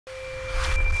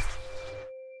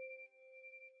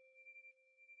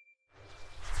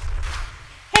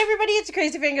everybody, it's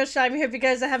Crazy Fangirl time. I hope you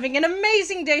guys are having an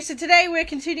amazing day. So today we're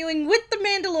continuing with The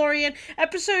Mandalorian,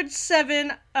 episode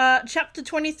 7, chapter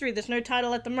 23. There's no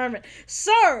title at the moment.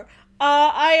 So,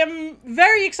 I am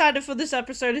very excited for this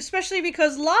episode, especially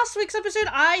because last week's episode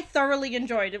I thoroughly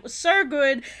enjoyed. It was so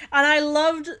good, and I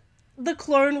loved the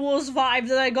Clone Wars vibe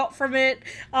that I got from it.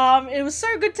 It was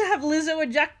so good to have Lizzo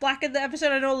and Jack Black in the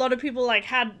episode. I know a lot of people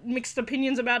had mixed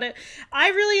opinions about it. I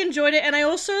really enjoyed it, and I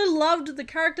also loved the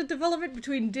character development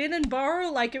between Din and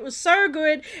Burrow. It was so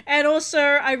good, and also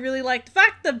I really liked the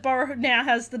fact that Burrow now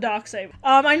has the Darksaber.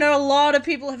 I know a lot of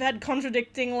people have had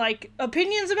contradicting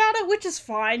opinions about it, which is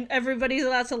fine. Everybody's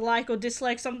allowed to like or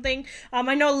dislike something.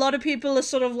 I know a lot of people are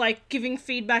sort of giving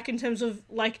feedback in terms of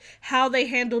how they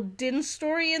handled Din's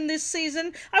story in this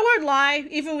season. I won't lie,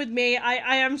 even with me,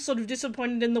 I am sort of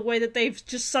disappointed in the way that they've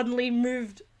just suddenly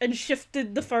moved and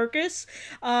shifted the focus.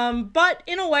 But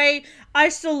in a way, I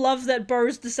still love that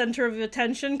Bo's the center of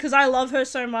attention, because I love her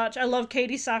so much. I love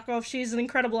Katie Sackhoff. She's an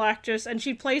incredible actress, and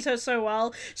she plays her so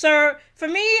well. So, for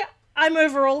me, I'm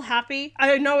overall happy.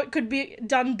 I know it could be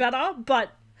done better,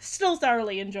 but still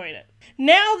thoroughly enjoyed it.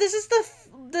 Now, this is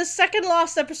the second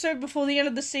last episode before the end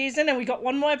of the season, and we got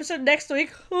one more episode next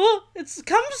week. Oh, it's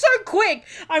come so quick.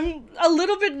 I'm a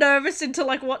little bit nervous into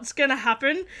what's gonna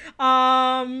happen.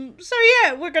 So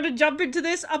yeah, we're gonna jump into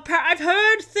this. I've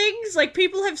heard things,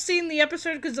 people have seen the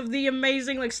episode because of the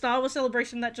amazing Star Wars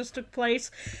celebration that just took place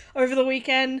over the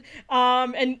weekend.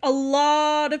 And a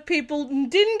lot of people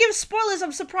didn't give spoilers.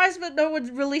 I'm surprised that no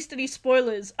one released any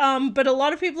spoilers. But a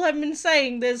lot of people have been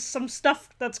saying there's some stuff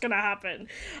that's gonna happen.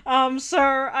 So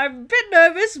I'm a bit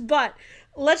nervous, but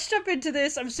let's jump into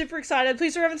this. I'm super excited.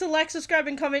 Please remember to like, subscribe,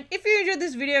 and comment if you enjoyed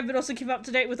this video, but also keep up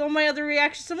to date with all my other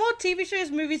reactions to more TV shows,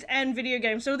 movies, and video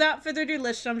games. So without further ado,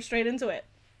 let's jump straight into it.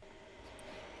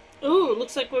 Ooh,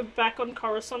 looks like we're back on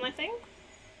Coruscant, I think.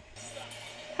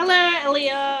 Hello,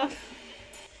 Elia.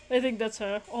 I think that's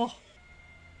her. Oh.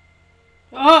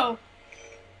 Oh.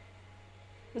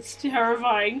 That's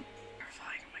terrifying.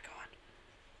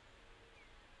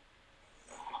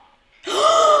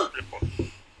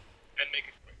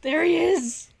 There he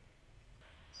is!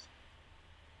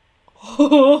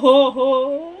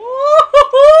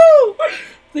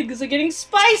 Things are getting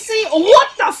spicy! What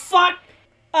the fuck?!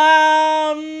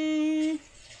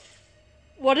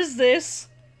 What is this?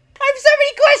 I have so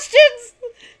many questions!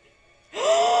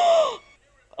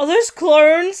 Are those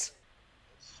clones?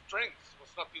 Strength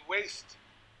must not be wasted.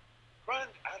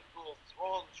 Grand Admiral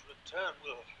Thrawn's return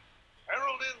will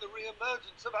herald in the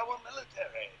re-emergence of our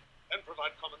military and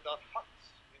provide Commandant Hux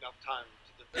enough time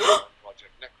to develop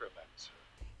Project Necromancer.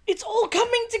 It's all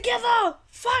coming together!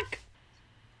 Fuck!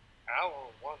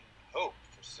 Our one hope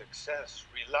for success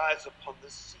relies upon the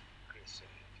secrecy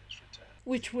of his return.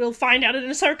 Which we'll find out in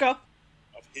Ahsoka.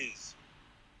 Of his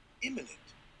imminent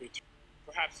return.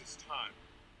 Perhaps it's time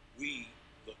we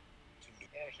look to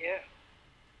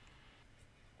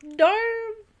new. No.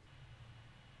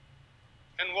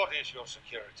 And what is your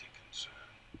security concern?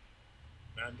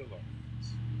 Mandalorians.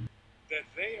 That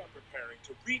they are preparing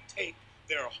to retake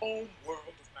their home world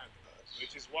of Mandalore,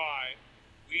 which is why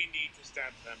we need to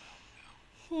stamp them out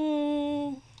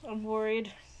now. I'm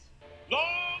worried.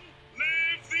 Long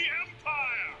live the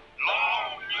Empire!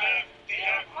 Long live the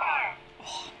Empire!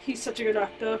 Oh, he's such a good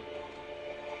actor.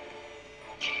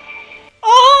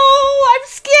 Oh, I'm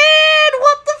scared!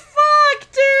 What the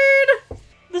fuck, dude?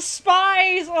 The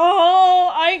Spies!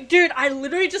 Oh, dude, I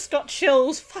literally just got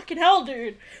chills. Fucking hell,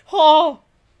 dude. Oh.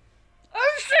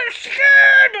 I'm so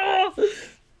scared! Oh.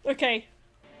 Okay.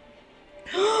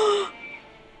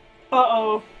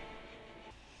 Uh-oh.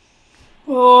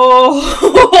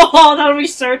 Oh, that'll be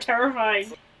so terrifying.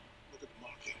 Look at the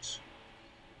markings.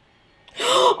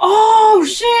 Oh,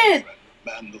 shit!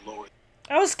 Mandalorian.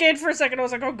 I was scared for a second. I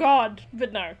was like, oh god.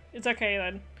 But no, it's okay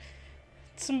then.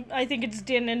 I think it's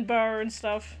Din and Burr and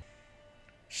stuff.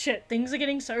 Shit, things are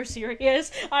getting so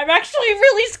serious. I'm actually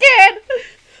really scared!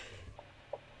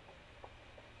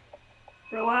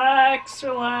 Relax,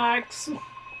 relax.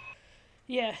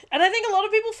 Yeah, and I think a lot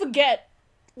of people forget,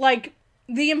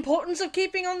 the importance of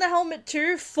keeping on the helmet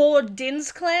too for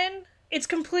Din's clan. It's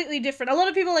completely different. A lot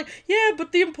of people are like, yeah,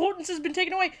 but the importance has been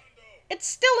taken away. It's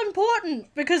still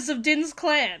important because of Din's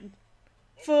clan.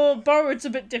 For Bo, it's a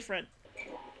bit different.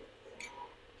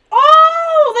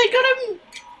 Oh, they got him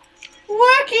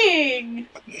working!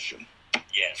 Mission.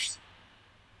 Yes.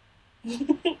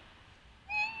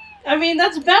 I mean,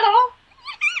 that's better.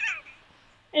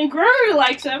 And Grogu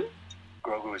likes him.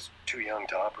 Grogu is too young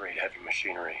to operate heavy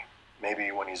machinery.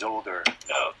 Maybe when he's older.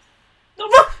 No.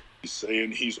 He's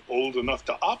saying he's old enough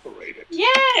to operate it.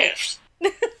 Yes!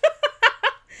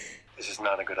 This is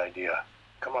not a good idea.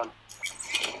 Come on.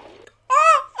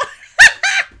 Oh!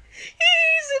 He's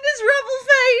in his rebel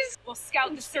phase! We'll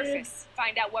scout the surface,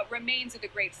 find out what remains of the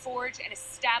Great Forge, and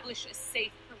establish a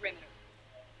safe perimeter.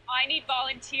 I need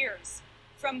volunteers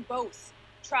from both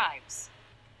tribes.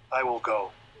 I will go.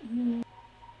 I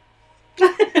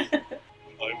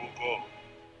will go.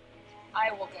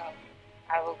 I will go.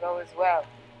 I will go as well.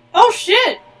 Oh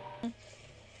shit!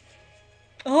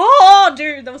 Oh,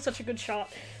 dude, that was such a good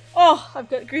shot. Oh, I've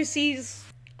got goosies.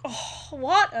 Oh,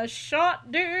 what a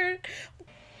shot, dude.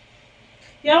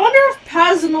 Yeah, I wonder if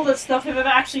Paz and all that stuff have ever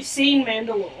actually seen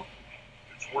Mandalore.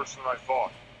 It's worse than I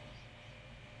thought.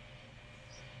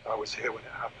 I was here when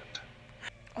it happened.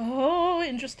 Oh,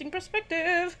 interesting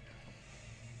perspective.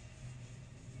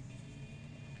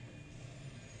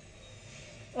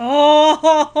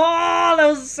 Oh, that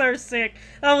was so sick.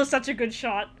 That was such a good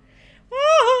shot.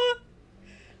 Ah.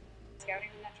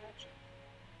 Scouting in that direction.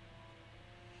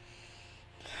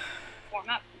 Form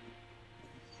up.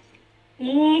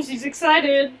 She's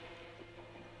excited.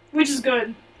 Which is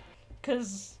good.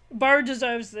 Because Bo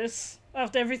deserves this.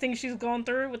 After everything she's gone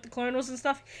through with the Clone Wars and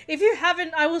stuff. If you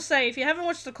haven't, I will say, if you haven't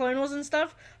watched the Clone Wars and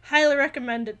stuff, highly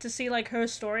recommend it to see, like, her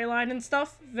storyline and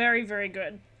stuff. Very, very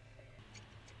good.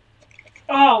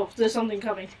 Oh, there's something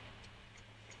coming.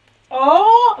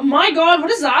 Oh my god,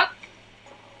 what is that?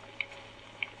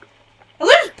 Are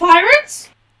those pirates?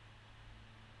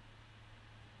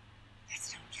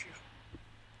 That's not true.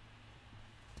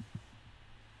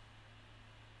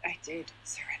 I did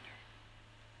surrender.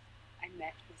 I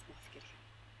met with Moff Gideon.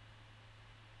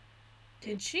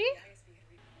 Did she?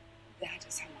 That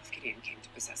is how Moff Gideon came to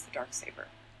possess the Darksaber.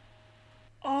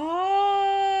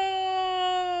 Oh.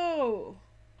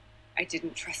 I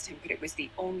didn't trust him, but it was the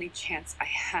only chance I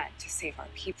had to save our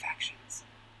Peep factions.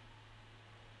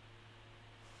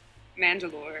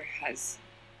 Mandalore has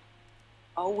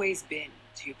always been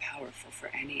too powerful for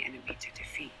any enemy to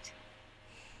defeat.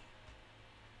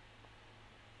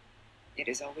 It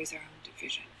is always our own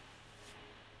division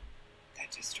that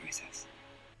destroys us.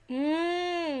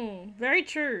 Very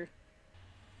true.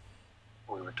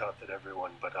 We were taught that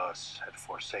everyone but us had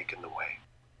forsaken the way.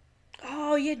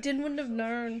 Oh, yeah, Din wouldn't have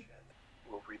known.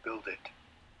 We'll rebuild it.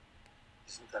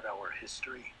 Isn't that our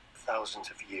history? Thousands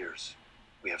of years.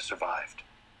 We have survived.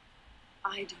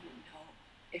 I don't know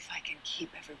if I can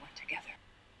keep everyone together.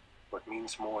 What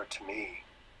means more to me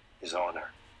is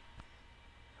honor,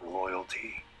 and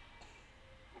loyalty,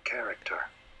 and character.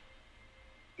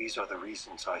 These are the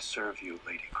reasons I serve you,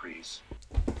 Lady Kreese.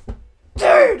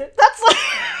 Dude, that's like...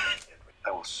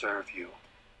 I will serve you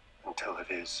until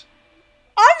it is.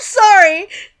 I'm sorry!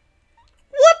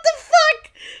 What the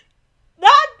fuck?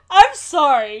 I'm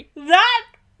sorry. That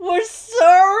was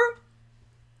so...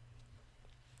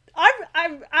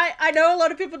 I know a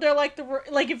lot of people don't like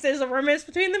if there's a romance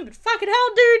between them, but fucking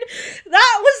hell, dude,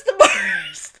 that was the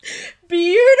most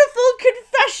beautiful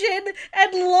confession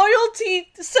and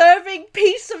loyalty-serving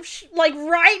piece of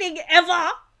writing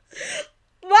ever.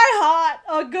 My heart.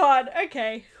 Oh god.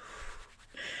 Okay.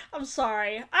 I'm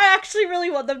sorry. I actually really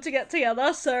want them to get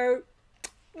together, so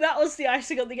that was the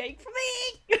icing on the cake for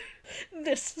me.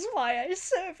 This is why I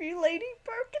serve you, Lady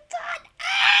Bo-Katan.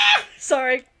 Ah!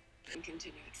 Sorry. And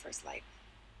continue at first light.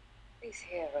 These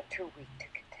here are too weak to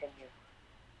continue.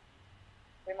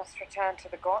 We must return to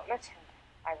the gauntlet, and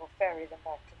I will ferry them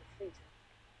back to the fleet.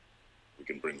 We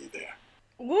can bring you there.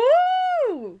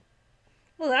 Woo!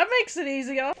 Well, that makes it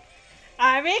easier.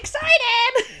 I'm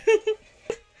excited!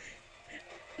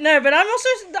 No, but I'm also...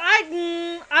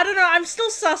 I don't know, I'm still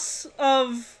sus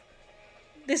of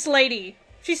this lady.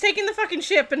 She's taking the fucking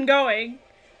ship and going.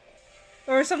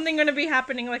 Or is something going to be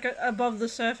happening, like, above the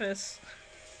surface?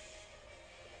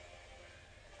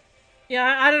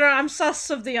 Yeah, I don't know. I'm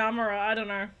sus of the armorer. I don't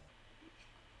know.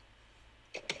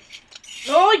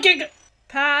 Oh,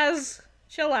 Paz,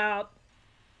 chill out.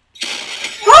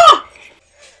 Ah!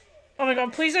 Oh my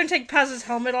god, please don't take Paz's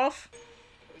helmet off.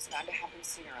 It was bound to happen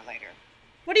sooner or later.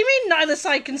 What do you mean neither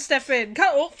side can step in?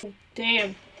 Oh,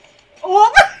 damn.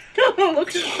 Oh!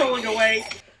 Look, she's crawling away.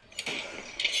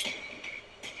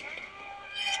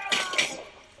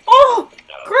 Oh!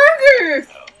 Kruger!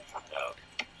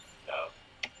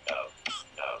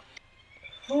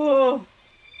 Oh.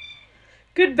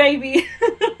 Good baby.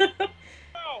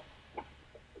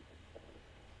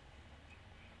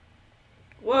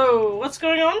 Whoa, what's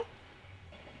going on?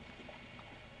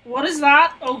 What is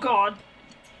that? Oh god.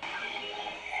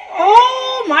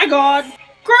 Oh my god!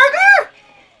 Kruger!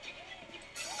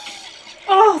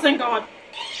 Oh, thank god.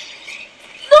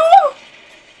 No!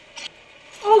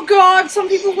 Oh god, some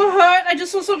people were hurt. I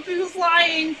just saw some people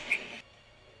flying.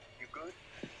 You good?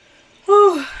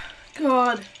 Oh,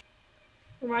 God.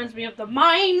 Reminds me of the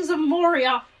Mines of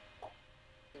Moria.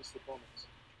 Since the moments.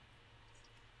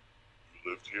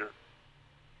 You lived here?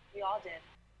 We all did.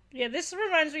 Yeah, this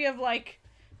reminds me of, like,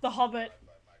 The Hobbit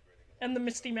and the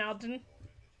Misty Mountain.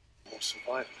 More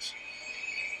survivors.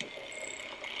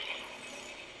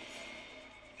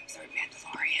 Those are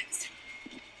Mandalorians.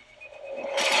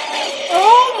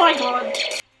 Oh my God!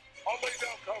 I'll lay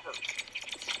down cover.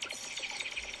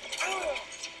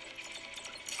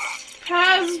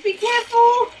 Paz, be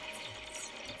careful!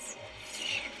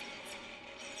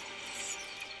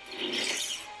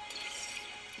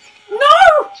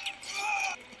 No!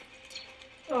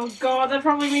 Oh God, that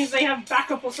probably means they have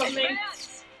backup or something.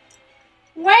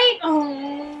 Wait!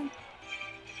 Oh.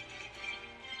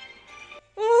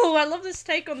 Ooh, I love this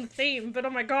take on the theme, but oh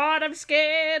my God, I'm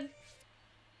scared.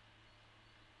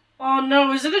 Oh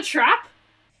no, is it a trap?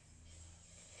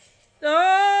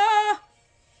 Oh!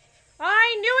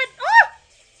 I knew it! Oh!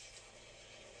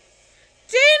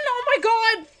 Din! Oh my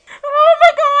God! Oh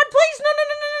my God! Please, no, no,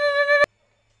 no, no, no, no, no!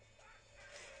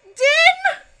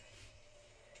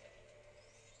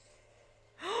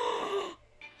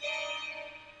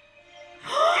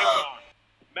 Live on.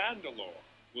 Mandalore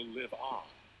will live on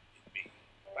in me.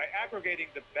 By aggregating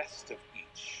the best of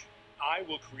each, I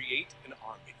will create an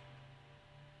army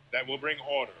that will bring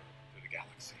order to the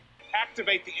galaxy.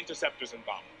 Activate the interceptors and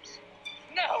bombers.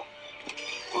 No!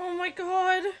 Oh my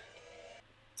God.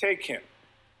 Take him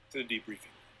to the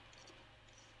debriefing.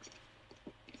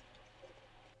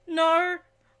 No.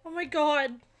 Oh my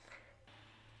God.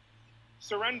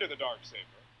 Surrender the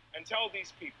Darksaber and tell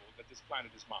these people that this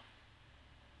planet is mine.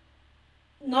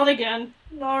 Not again.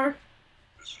 No.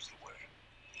 This is the way.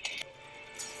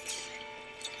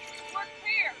 We're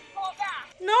clear! Fall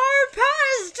back! No,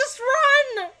 Paz! Just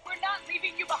run! We're not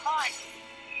leaving you behind!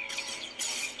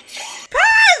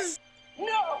 Paz!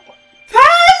 No!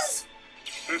 Paz!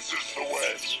 This is the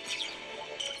way.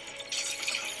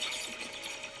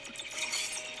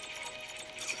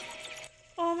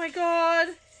 Oh my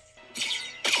God.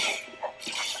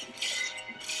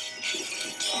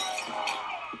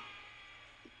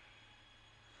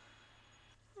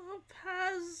 Oh,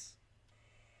 Paz.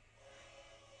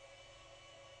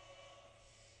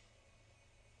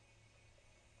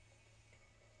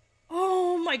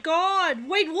 Oh my God.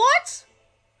 Wait, what?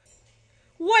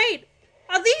 Wait,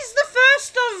 are these the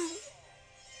first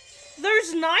of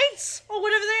those knights? Or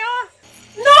whatever they are?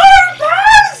 No,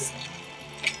 Paz!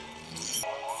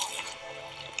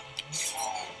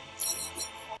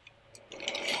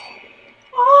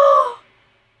 Oh.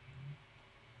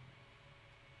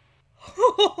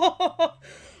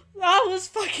 That was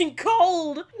fucking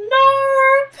cold.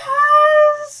 No,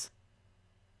 Paz!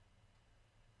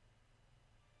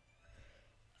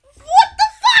 What the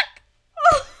fuck?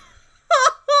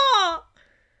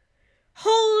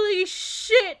 Holy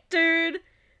shit, dude.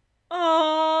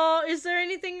 Oh, is there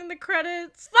anything in the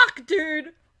credits? Fuck,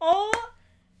 dude. Oh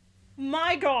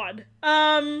my God.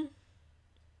 I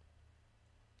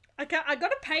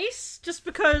gotta pace just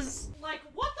because, like,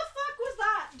 what the fuck was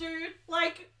that, dude?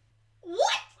 Like,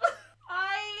 what?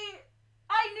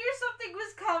 I knew something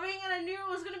was coming and I knew it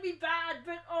was gonna be bad,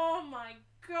 but oh my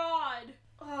God.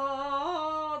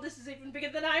 Oh, this is even bigger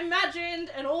than I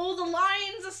imagined, and all the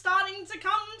lines are starting to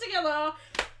come together.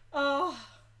 Oh,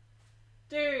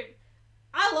 dude,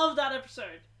 I love that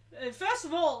episode. First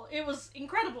of all, it was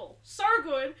incredible. So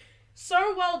good.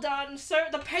 So well done. So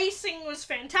the pacing was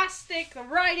fantastic. The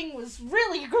writing was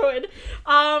really good.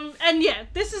 And yeah,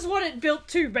 this is what it built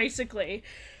to, basically.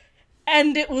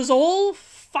 And it was all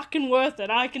fucking worth it.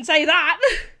 I can say that.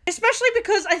 Especially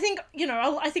because I think, you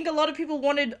know, I think a lot of people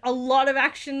wanted a lot of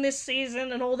action this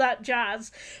season and all that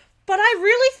jazz. But I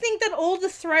really think that all the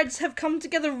threads have come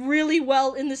together really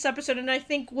well in this episode, and I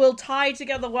think will tie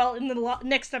together well in the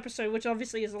next episode, which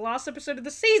obviously is the last episode of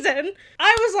the season.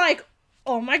 I was like,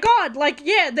 oh my God, like,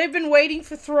 yeah, they've been waiting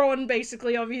for Thrawn,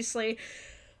 basically, obviously.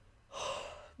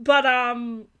 But,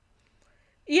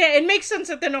 yeah, it makes sense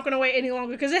that they're not going to wait any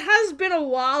longer, because it has been a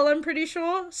while, I'm pretty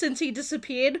sure, since he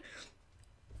disappeared.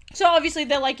 So, obviously,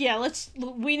 they're like, yeah,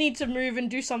 we need to move and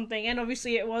do something, and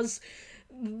obviously it was,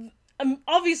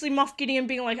 obviously Moff Gideon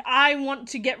being like, I want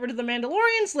to get rid of the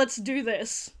Mandalorians, let's do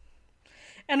this.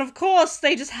 And of course,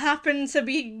 they just happen to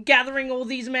be gathering all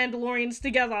these Mandalorians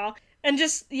together. And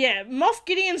just, yeah, Moff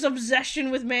Gideon's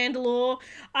obsession with Mandalore,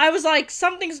 I was like,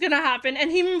 something's gonna happen. And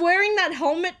him wearing that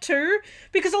helmet too,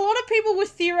 because a lot of people were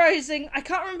theorizing, I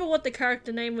can't remember what the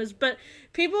character name was, but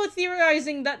people were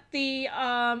theorizing that the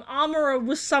armorer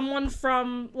was someone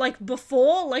from, like,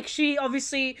 before. Like, she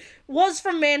obviously was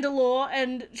from Mandalore,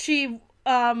 and she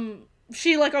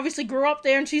she, like, obviously grew up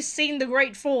there and she's seen the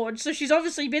Great Forge, so she's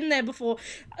obviously been there before.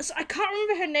 So I can't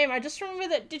remember her name. I just remember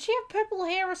that, did she have purple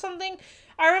hair or something?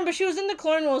 I remember she was in the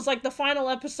Clone Wars, like, the final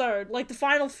episode, like, the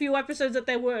final few episodes that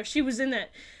there were. She was in it,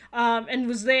 and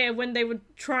was there when they were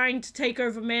trying to take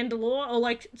over Mandalore, or,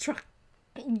 like,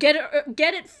 get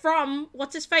it from,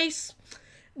 what's-his-face?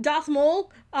 Darth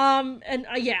Maul,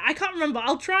 yeah, I can't remember.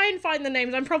 I'll try and find the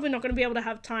names. I'm probably not going to be able to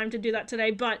have time to do that today,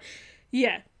 but,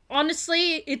 yeah,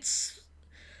 honestly,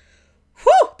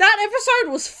 that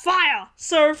episode was fire!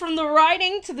 So, from the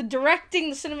writing to the directing,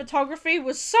 the cinematography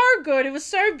was so good, it was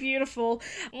so beautiful.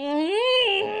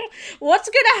 What's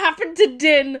gonna happen to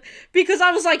Din? Because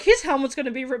I was like, his helmet's gonna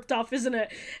be ripped off, isn't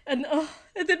it? And then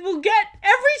every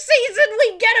season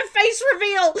we get a face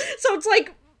reveal! So it's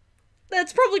like,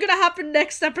 that's probably gonna happen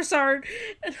next episode.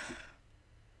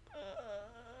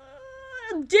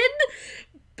 Din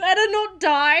better not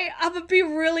die. I'm gonna be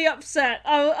really upset.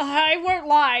 I won't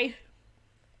lie.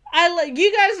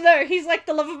 You guys know, he's like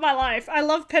the love of my life. I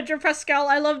love Pedro Pascal.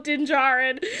 I love Din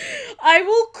Djarin. I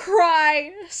will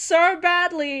cry so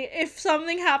badly if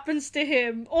something happens to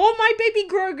him. Or my baby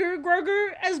Grogu. Grogu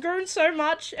has grown so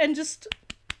much and just...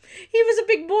 He was a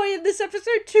big boy in this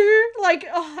episode too. Like,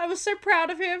 I was so proud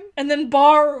of him. And then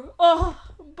Baru.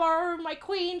 Baru, my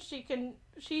queen.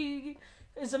 She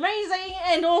is amazing.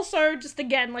 And also, just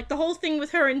again, like the whole thing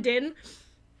with her and Din.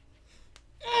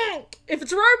 If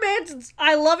it's romance,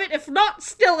 I love it. If not,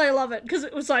 still I love it. Because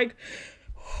it was like,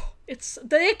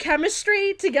 their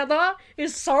chemistry together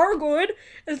is so good.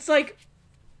 It's like,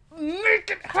 make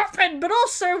it happen. But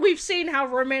also, we've seen how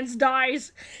romance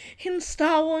dies in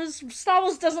Star Wars. Star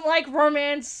Wars doesn't like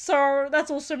romance, so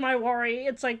that's also my worry.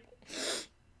 It's like,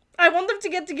 I want them to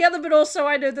get together, but also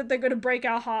I know that they're going to break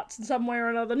our hearts in some way or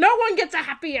another. No one gets a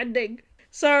happy ending.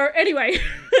 So, anyway,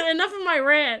 enough of my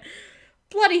rant.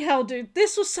 Bloody hell, dude.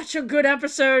 This was such a good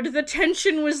episode. The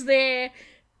tension was there.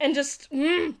 And just,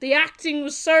 the acting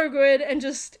was so good. And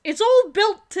just, it's all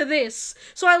built to this.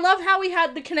 So I love how we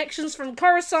had the connections from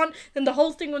Coruscant. Then the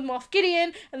whole thing with Moff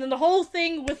Gideon. And then the whole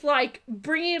thing with, like,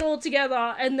 bringing it all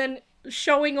together. And then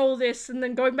showing all this. And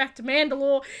then going back to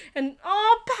Mandalore. And,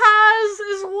 Paz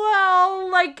as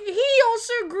well. Like, he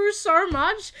also grew so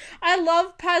much. I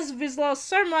love Paz Vizsla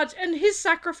so much. And his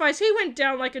sacrifice, he went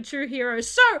down like a true hero.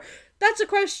 So... That's a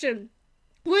question.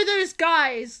 Were those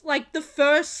guys, like, the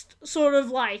first sort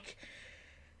of, like,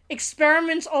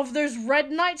 experiments of those Red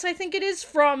Knights, I think it is,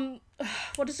 from,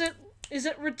 what is it? Is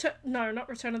it not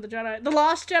Return of the Jedi. The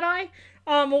Last Jedi,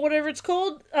 or whatever it's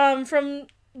called, from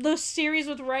the series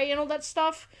with Rey and all that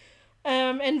stuff.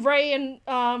 And Rey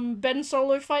and, Ben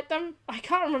Solo fight them. I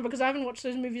can't remember because I haven't watched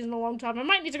those movies in a long time. I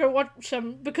might need to go watch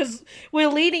them because we're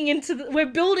building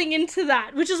into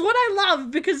that, which is what I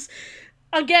love because...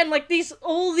 Again, like,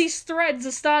 all these threads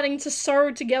are starting to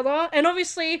sew together, and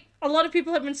obviously, a lot of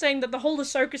people have been saying that the whole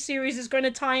Ahsoka series is going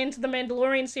to tie into the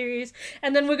Mandalorian series,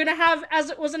 and then we're going to have, as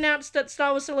it was announced at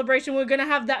Star Wars Celebration, we're going to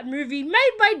have that movie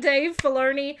made by Dave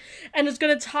Filoni, and it's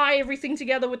going to tie everything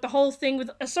together with the whole thing with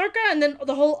Ahsoka, and then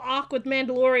the whole arc with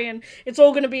Mandalorian. It's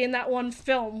all going to be in that one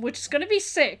film, which is going to be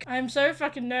sick. I'm so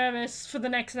fucking nervous for the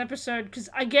next episode, because,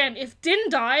 again, if Din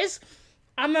dies,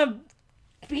 I'm a...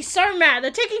 be so mad.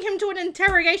 They're taking him to an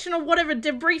interrogation or whatever,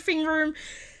 debriefing room.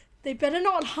 They better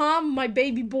not harm my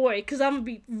baby boy, because I'm gonna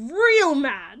be real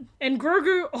mad. And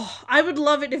Grogu, I would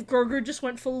love it if Grogu just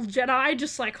went full Jedi,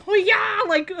 just like,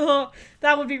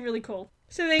 that would be really cool.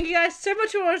 So thank you guys so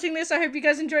much for watching this. I hope you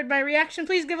guys enjoyed my reaction.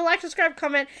 Please give a like, subscribe,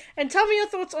 comment, and tell me your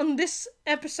thoughts on this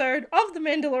episode of The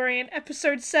Mandalorian,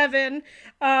 episode 7,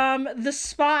 The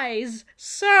Spies.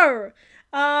 So,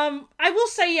 I will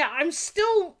say, yeah, I'm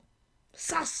still...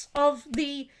 sus of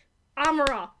the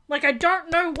armorer. Like, I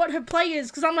don't know what her play is,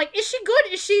 because I'm like, is she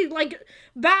good? Is she, like,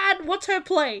 bad? What's her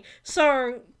play?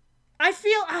 So, I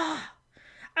feel,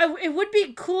 it would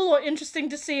be cool or interesting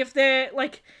to see if they're,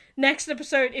 like, next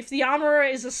episode, if the armorer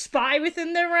is a spy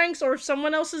within their ranks, or if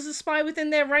someone else is a spy within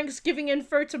their ranks giving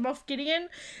info to Moff Gideon.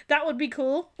 That would be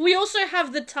cool. We also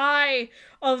have the tie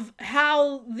of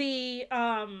how the,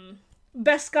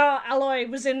 Beskar alloy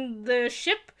was in the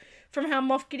ship, from how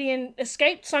Moff Gideon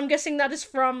escaped, so I'm guessing that is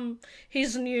from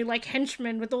his new, like,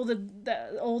 henchmen with all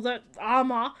the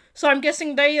armor, so I'm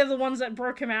guessing they are the ones that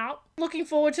broke him out. Looking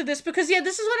forward to this, because, yeah,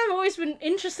 this is what I've always been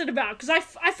interested about, because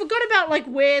I forgot about, like,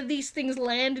 where these things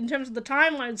land in terms of the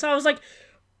timeline, so I was like,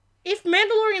 if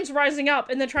Mandalorian's rising up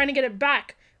and they're trying to get it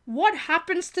back, what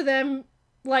happens to them,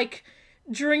 like,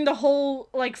 during the whole,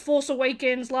 like, Force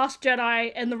Awakens, Last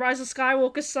Jedi, and the Rise of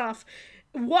Skywalker stuff?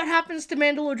 What happens to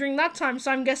Mandalore during that time?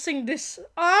 So I'm guessing this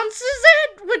answers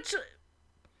it, which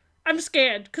I'm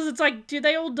scared, because it's like, do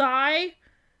they all die?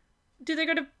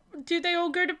 do they all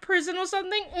go to prison or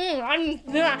something?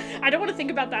 I don't want to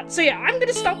think about that. So yeah, I'm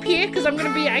gonna stop here because I'm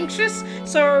gonna be anxious.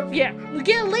 So yeah,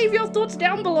 leave your thoughts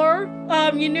down below.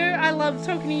 You know I love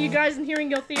talking to you guys and hearing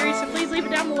your theories, so please leave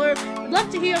it down below. I'd love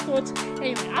to hear your thoughts.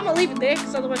 Anyway, I'm gonna leave it there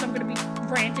because otherwise I'm gonna be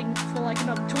ranting for like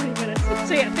another 20 minutes.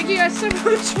 So yeah, thank you guys so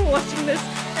much for watching this,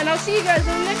 and I'll see you guys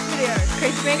in the next video.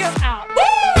 Crazy Mango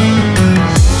out.